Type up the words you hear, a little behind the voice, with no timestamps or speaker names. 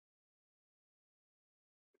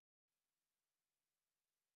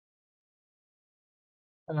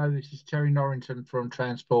Hello, this is Terry Norrington from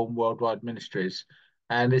Transform Worldwide Ministries,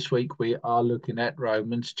 and this week we are looking at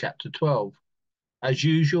Romans chapter 12. As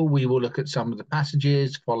usual, we will look at some of the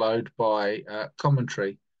passages followed by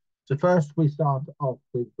commentary. So, first, we start off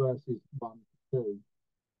with verses 1 to 2.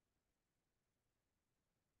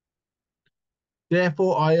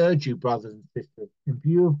 Therefore, I urge you, brothers and sisters, in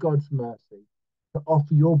view of God's mercy, to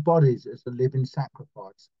offer your bodies as a living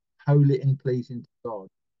sacrifice, holy and pleasing to God.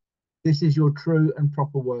 This is your true and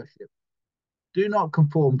proper worship. Do not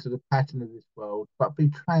conform to the pattern of this world, but be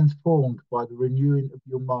transformed by the renewing of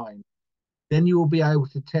your mind. Then you will be able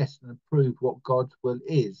to test and approve what God's will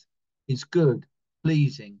is, his good,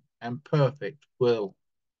 pleasing, and perfect will.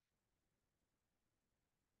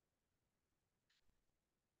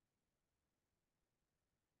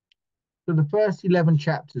 So the first 11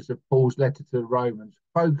 chapters of Paul's letter to the Romans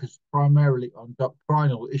focus primarily on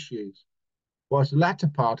doctrinal issues, whilst the latter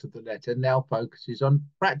part of the letter now focuses on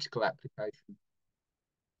practical application.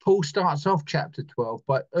 Paul starts off chapter 12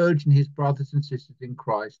 by urging his brothers and sisters in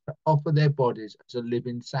Christ to offer their bodies as a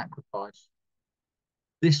living sacrifice.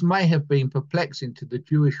 This may have been perplexing to the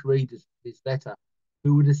Jewish readers of his letter,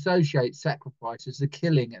 who would associate sacrifice as the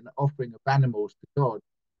killing and offering of animals to God.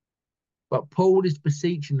 But Paul is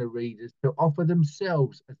beseeching the readers to offer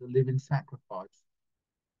themselves as a living sacrifice.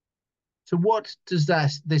 So what does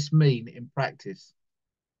this mean in practice?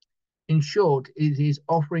 In short, it is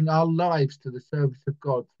offering our lives to the service of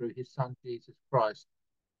God through his Son, Jesus Christ.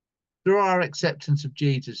 Through our acceptance of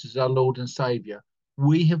Jesus as our Lord and Saviour,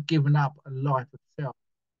 we have given up a life of self.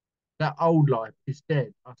 That old life is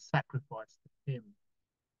dead, our sacrifice to him.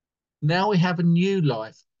 Now we have a new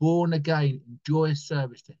life, born again in joyous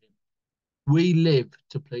service to him. We live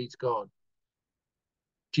to please God.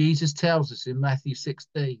 Jesus tells us in Matthew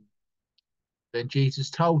 16, then Jesus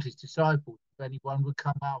told his disciples, if anyone would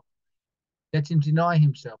come out, let him deny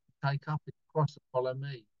himself and take up his cross and follow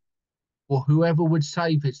me. For whoever would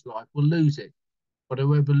save his life will lose it, but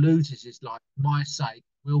whoever loses his life for my sake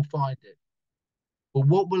will find it. For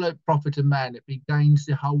what will it profit a man if he gains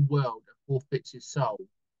the whole world and forfeits his soul?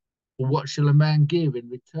 Or what shall a man give in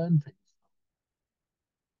return for his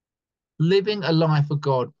soul? Living a life for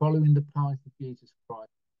God, following the path of Jesus Christ,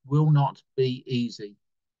 will not be easy.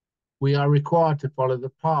 We are required to follow the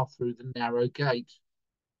path through the narrow gate.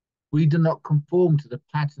 We do not conform to the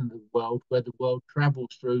pattern of the world where the world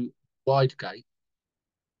travels through the wide gate.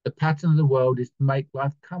 The pattern of the world is to make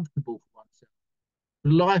life comfortable for oneself. The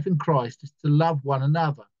life in Christ is to love one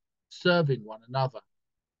another, serving one another.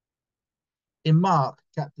 In Mark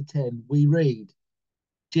chapter 10, we read,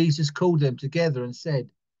 Jesus called them together and said,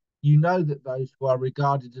 you know that those who are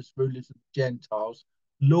regarded as rulers of the Gentiles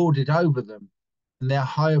lord it over them, and their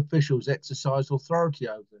high officials exercise authority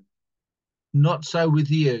over them. Not so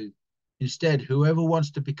with you. Instead, whoever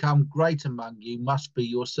wants to become great among you must be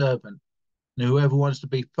your servant, and whoever wants to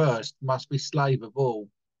be first must be slave of all.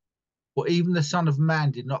 For even the Son of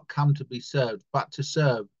Man did not come to be served, but to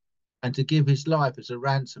serve, and to give his life as a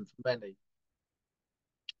ransom for many.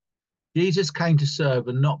 Jesus came to serve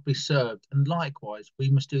and not be served, and likewise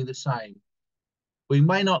we must do the same. We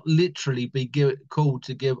may not literally be called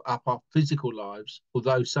to give up our physical lives,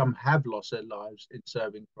 although some have lost their lives in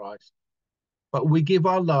serving Christ, but we give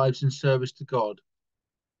our lives in service to God,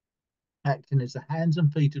 acting as the hands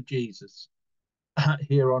and feet of Jesus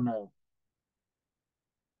here on earth.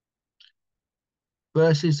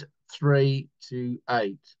 Verses 3 to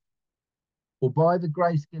 8. For by the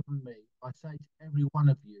grace given me, I say to every one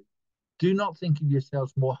of you, do not think of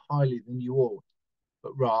yourselves more highly than you ought,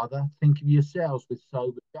 but rather think of yourselves with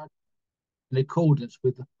sober judgment, in accordance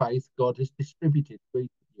with the faith God has distributed to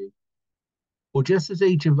each of you. For just as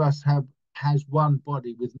each of us has one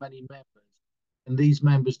body with many members, and these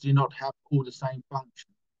members do not have all the same function,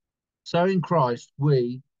 so in Christ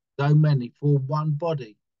we, though many, form one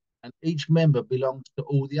body, and each member belongs to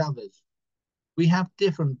all the others. We have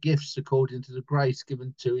different gifts according to the grace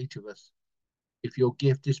given to each of us. If your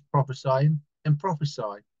gift is prophesying, then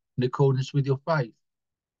prophesy in accordance with your faith.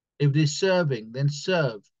 If it is serving, then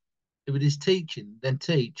serve. If it is teaching, then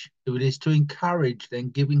teach. If it is to encourage, then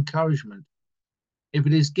give encouragement. If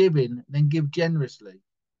it is giving, then give generously.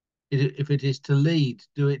 If it is to lead,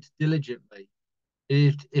 do it diligently.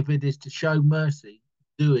 If it is to show mercy,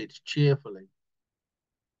 do it cheerfully.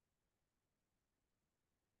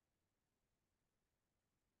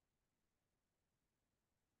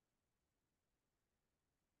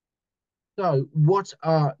 So, what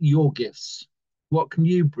are your gifts? What can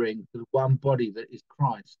you bring to the one body that is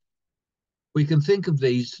Christ? We can think of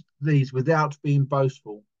these without being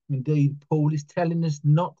boastful. Indeed, Paul is telling us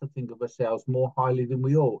not to think of ourselves more highly than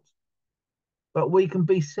we ought. But we can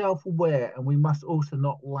be self-aware, and we must also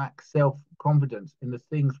not lack self-confidence in the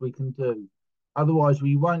things we can do. Otherwise,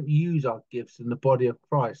 we won't use our gifts, and the body of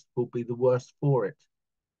Christ will be the worse for it.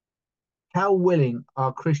 How willing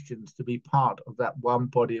are Christians to be part of that one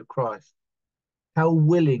body of Christ? How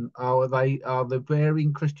willing are the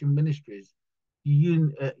varying Christian ministries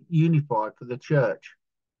unified for the church?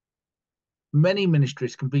 Many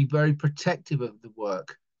ministries can be very protective of the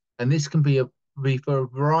work, and this can be for a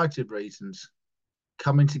variety of reasons.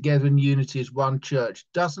 Coming together in unity as one church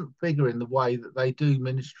doesn't figure in the way that they do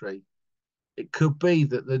ministry. It could be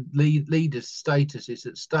that the leader's status is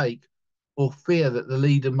at stake, or fear that the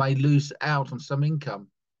leader may lose out on some income.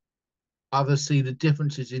 Others see the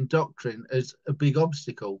differences in doctrine as a big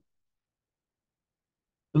obstacle.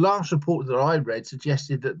 The last report that I read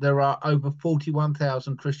suggested that there are over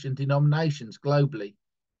 41,000 Christian denominations globally,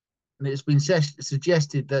 and it's been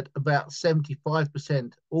suggested that about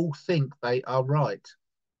 75% all think they are right,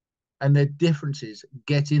 and their differences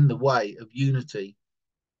get in the way of unity.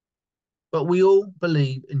 But we all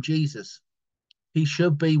believe in Jesus. He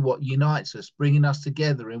should be what unites us, bringing us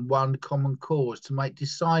together in one common cause to make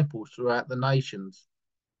disciples throughout the nations.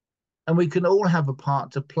 And we can all have a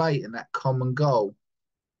part to play in that common goal,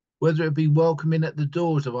 whether it be welcoming at the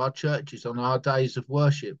doors of our churches on our days of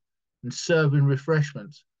worship and serving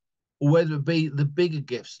refreshments, or whether it be the bigger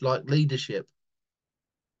gifts like leadership.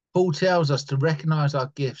 Paul tells us to recognize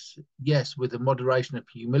our gifts, yes, with a moderation of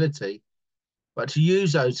humility, but to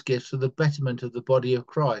use those gifts for the betterment of the body of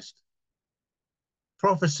Christ.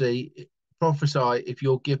 Prophesy if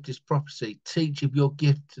your gift is prophecy. Teach if your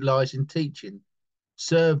gift lies in teaching.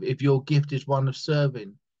 Serve if your gift is one of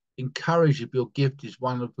serving. Encourage if your gift is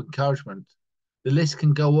one of encouragement. The list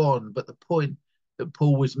can go on, but the point that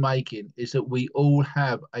Paul was making is that we all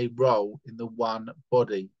have a role in the one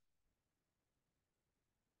body.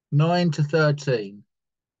 9 to 13.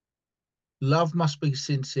 Love must be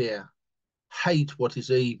sincere. Hate what is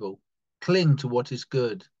evil. Cling to what is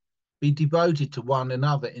good. Be devoted to one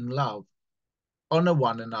another in love. Honor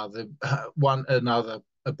one another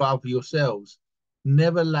above yourselves.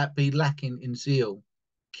 Never be lacking in zeal.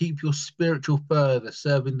 Keep your spiritual fervour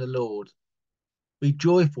serving the Lord. Be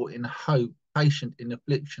joyful in hope, patient in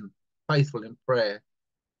affliction, faithful in prayer.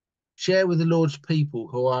 Share with the Lord's people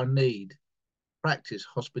who are in need. Practice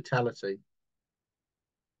hospitality.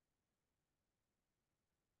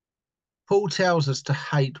 Paul tells us to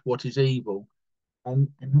hate what is evil, and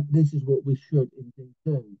this is what we should indeed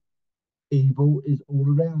do. Evil is all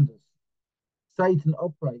around us. Satan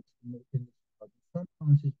operates in this world.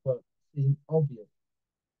 Sometimes his work seems obvious,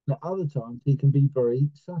 and at other times he can be very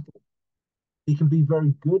subtle. He can be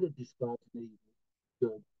very good at disguising evil,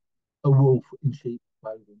 good, a wolf in sheep's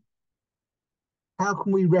clothing. How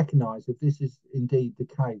can we recognize if this is indeed the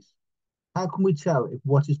case? How can we tell if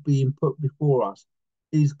what is being put before us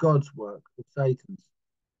is God's work or Satan's?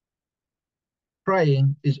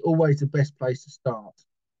 Praying is always the best place to start.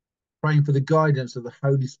 Praying for the guidance of the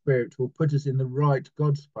Holy Spirit will put us in the right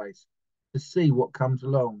God space to see what comes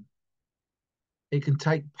along. It can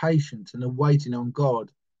take patience and a waiting on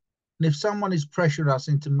God. And if someone is pressuring us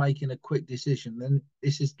into making a quick decision, then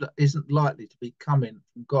this isn't likely to be coming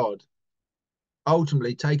from God.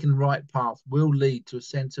 Ultimately, taking the right path will lead to a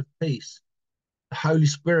sense of peace. The Holy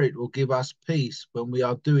Spirit will give us peace when we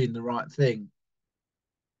are doing the right thing.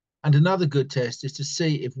 And another good test is to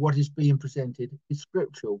see if what is being presented is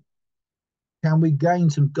scriptural. Can we gain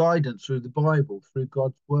some guidance through the Bible, through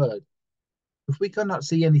God's word? If we cannot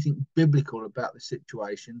see anything biblical about the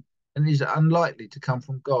situation, then it is unlikely to come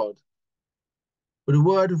from God. But a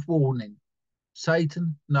word of warning,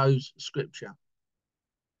 Satan knows scripture.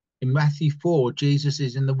 In Matthew 4, Jesus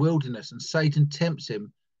is in the wilderness and Satan tempts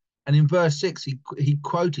him. And in verse 6, he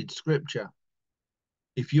quoted scripture.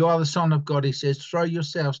 If you are the Son of God, he says, throw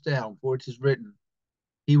yourselves down, for it is written,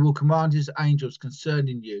 he will command his angels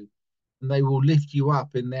concerning you, and they will lift you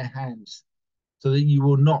up in their hands, so that you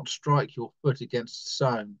will not strike your foot against a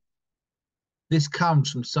stone. This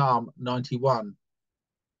comes from Psalm 91.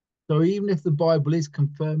 So even if the Bible is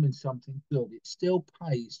confirming something good, it still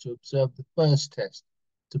pays to observe the first test,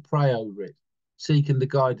 to pray over it, seeking the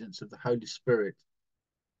guidance of the Holy Spirit.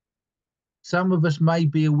 Some of us may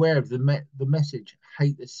be aware of the message,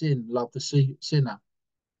 hate the sin, love the sinner.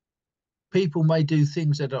 People may do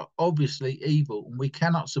things that are obviously evil and we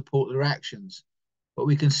cannot support their actions, but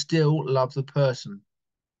we can still love the person.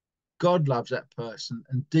 God loves that person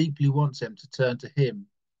and deeply wants them to turn to him.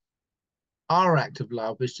 Our act of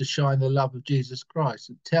love is to shine the love of Jesus Christ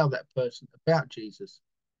and tell that person about Jesus.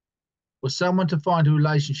 For someone to find a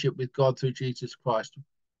relationship with God through Jesus Christ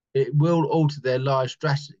It will alter their lives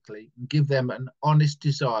drastically and give them an honest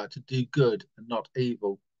desire to do good and not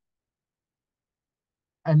evil.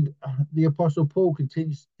 And the Apostle Paul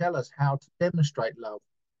continues to tell us how to demonstrate love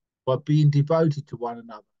by being devoted to one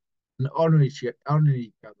another and honoring each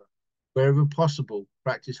other. Wherever possible,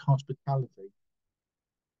 practice hospitality.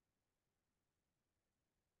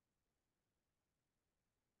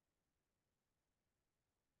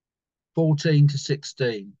 14 to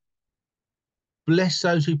 16. Bless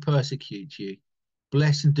those who persecute you.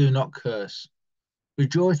 Bless and do not curse.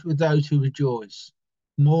 Rejoice with those who rejoice.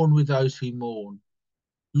 Mourn with those who mourn.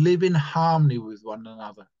 Live in harmony with one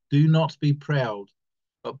another. Do not be proud,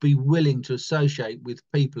 but be willing to associate with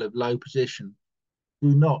people of low position.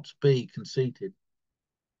 Do not be conceited.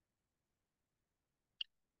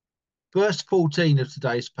 Verse 14 of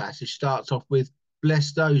today's passage starts off with,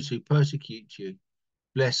 bless those who persecute you.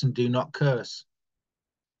 Bless and do not curse.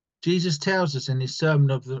 Jesus tells us in his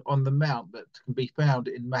Sermon on the Mount that can be found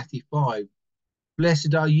in Matthew 5,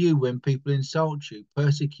 blessed are you when people insult you,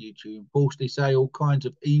 persecute you, and falsely say all kinds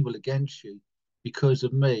of evil against you because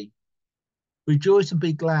of me. Rejoice and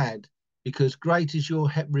be glad, because great is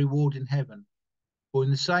your reward in heaven. For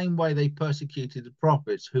in the same way they persecuted the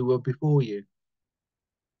prophets who were before you.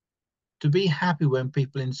 To be happy when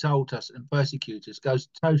people insult us and persecute us goes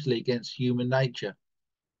totally against human nature.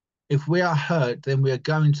 If we are hurt, then we are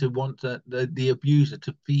going to want the abuser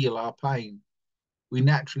to feel our pain. We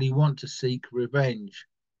naturally want to seek revenge.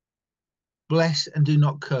 Bless and do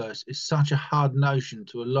not curse is such a hard notion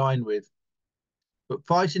to align with. But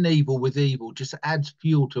fighting evil with evil just adds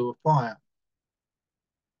fuel to a fire.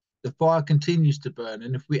 The fire continues to burn,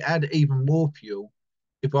 and if we add even more fuel,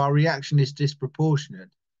 if our reaction is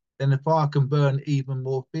disproportionate, then the fire can burn even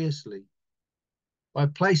more fiercely. By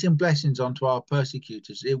placing blessings onto our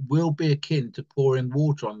persecutors, it will be akin to pouring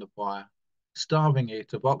water on the fire, starving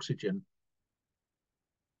it of oxygen.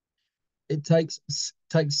 It takes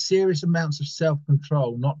serious amounts of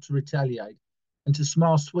self-control not to retaliate and to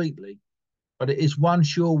smile sweetly, but it is one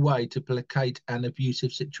sure way to placate an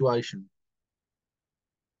abusive situation.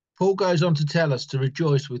 Paul goes on to tell us to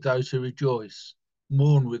rejoice with those who rejoice,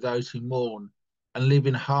 mourn with those who mourn, and live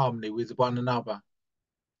in harmony with one another.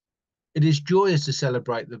 It is joyous to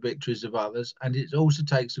celebrate the victories of others, and it also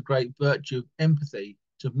takes a great virtue of empathy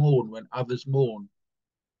to mourn when others mourn.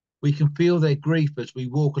 We can feel their grief as we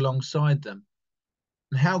walk alongside them.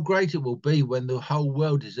 And how great it will be when the whole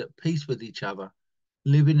world is at peace with each other,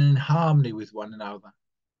 living in harmony with one another.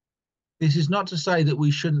 This is not to say that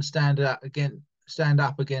we shouldn't stand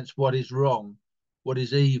up against what is wrong, what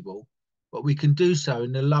is evil, but we can do so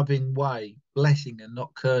in a loving way, blessing and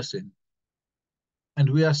not cursing. And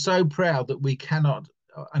we are so proud that we cannot,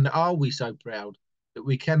 and are we so proud that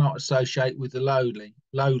we cannot associate with the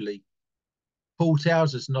lowly? Paul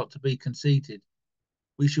tells us not to be conceited.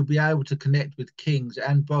 We should be able to connect with kings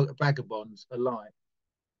and vagabonds alike.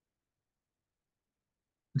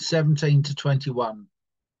 17 to 21.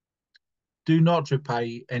 Do not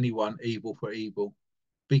repay anyone evil for evil.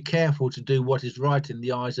 Be careful to do what is right in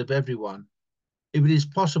the eyes of everyone. If it is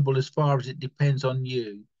possible, as far as it depends on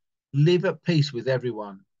you, live at peace with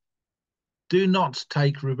everyone. Do not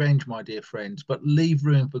take revenge, my dear friends, but leave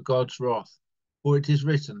room for God's wrath. For it is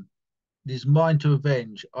written, it is mine to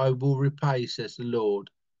avenge, I will repay, says the Lord.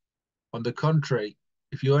 On the contrary,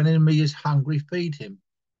 if your enemy is hungry, feed him.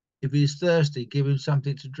 If he is thirsty, give him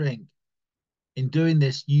something to drink. In doing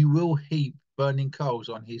this, you will heap burning coals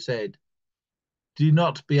on his head. Do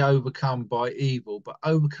not be overcome by evil, but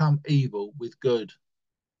overcome evil with good.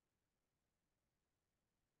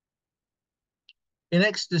 In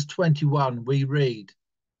Exodus 21, we read,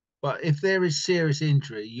 but if there is serious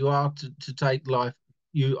injury, you are to take life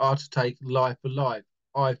for life,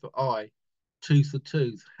 eye for eye, tooth for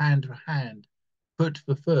tooth, hand for hand, foot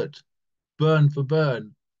for foot, burn for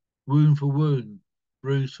burn, wound for wound,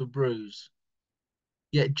 bruise for bruise.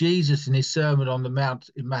 Yet Jesus, in his Sermon on the Mount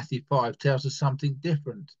in Matthew 5, tells us something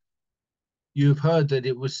different. You have heard that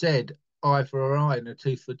it was said, eye for eye and a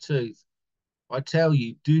tooth for tooth. I tell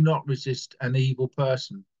you, do not resist an evil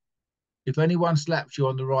person. If anyone slaps you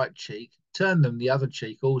on the right cheek, turn them the other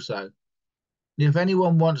cheek also. And if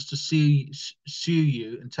anyone wants to sue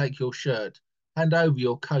you and take your shirt, hand over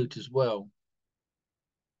your coat as well.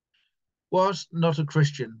 Whilst not a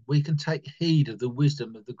Christian, we can take heed of the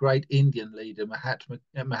wisdom of the great Indian leader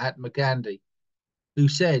Mahatma Gandhi, who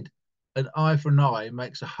said, an eye for an eye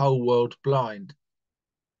makes a whole world blind.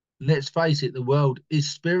 Let's face it, the world is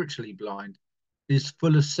spiritually blind. It is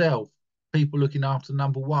full of self, people looking after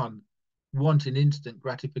number one, wanting instant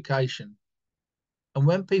gratification. And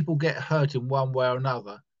when people get hurt in one way or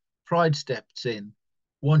another, pride steps in.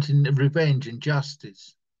 wanting revenge and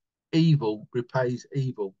justice. Evil repays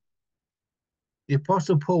evil. The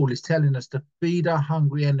Apostle Paul is telling us to feed our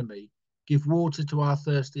hungry enemy, give water to our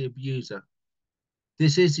thirsty abuser.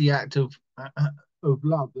 This is the act of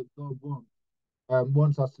love that God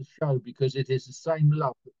wants us to show, because it is the same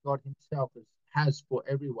love that God himself has for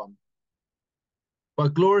everyone. By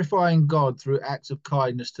glorifying God through acts of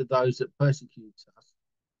kindness to those that persecute us,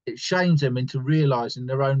 it shames them into realizing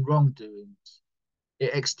their own wrongdoings.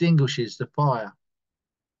 It extinguishes the fire.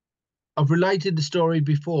 I've related the story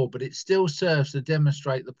before, but it still serves to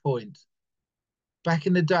demonstrate the point. Back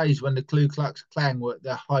in the days when the Ku Klux Klan were at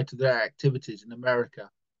the height of their activities in America,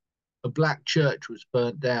 a black church was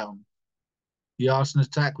burnt down. The arson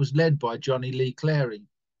attack was led by Johnny Lee Clary.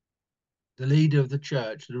 The leader of the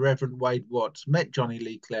church, the Reverend Wade Watts, met Johnny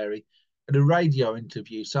Lee Clary at a radio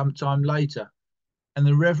interview sometime later, and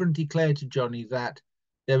the Reverend declared to Johnny that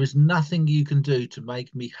there is nothing you can do to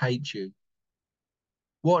make me hate you.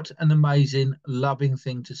 What an amazing, loving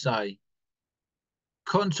thing to say.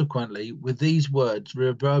 Consequently, with these words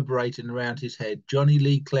reverberating around his head, Johnny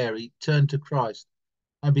Lee Clary turned to Christ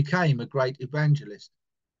and became a great evangelist.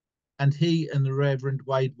 And he and the Reverend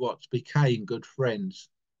Wade Watts became good friends.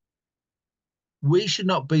 We should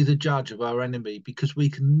not be the judge of our enemy, because we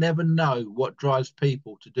can never know what drives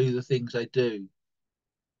people to do the things they do.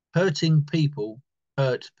 Hurting people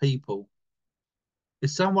hurt people. If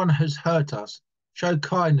someone has hurt us, show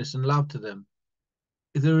kindness and love to them.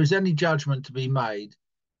 If there is any judgment to be made,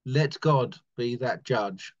 let God be that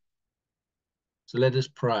judge. So let us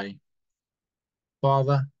pray.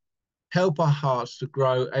 Father, help our hearts to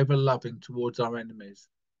grow ever loving towards our enemies.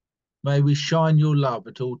 May we shine your love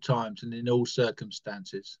at all times and in all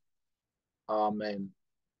circumstances. Amen.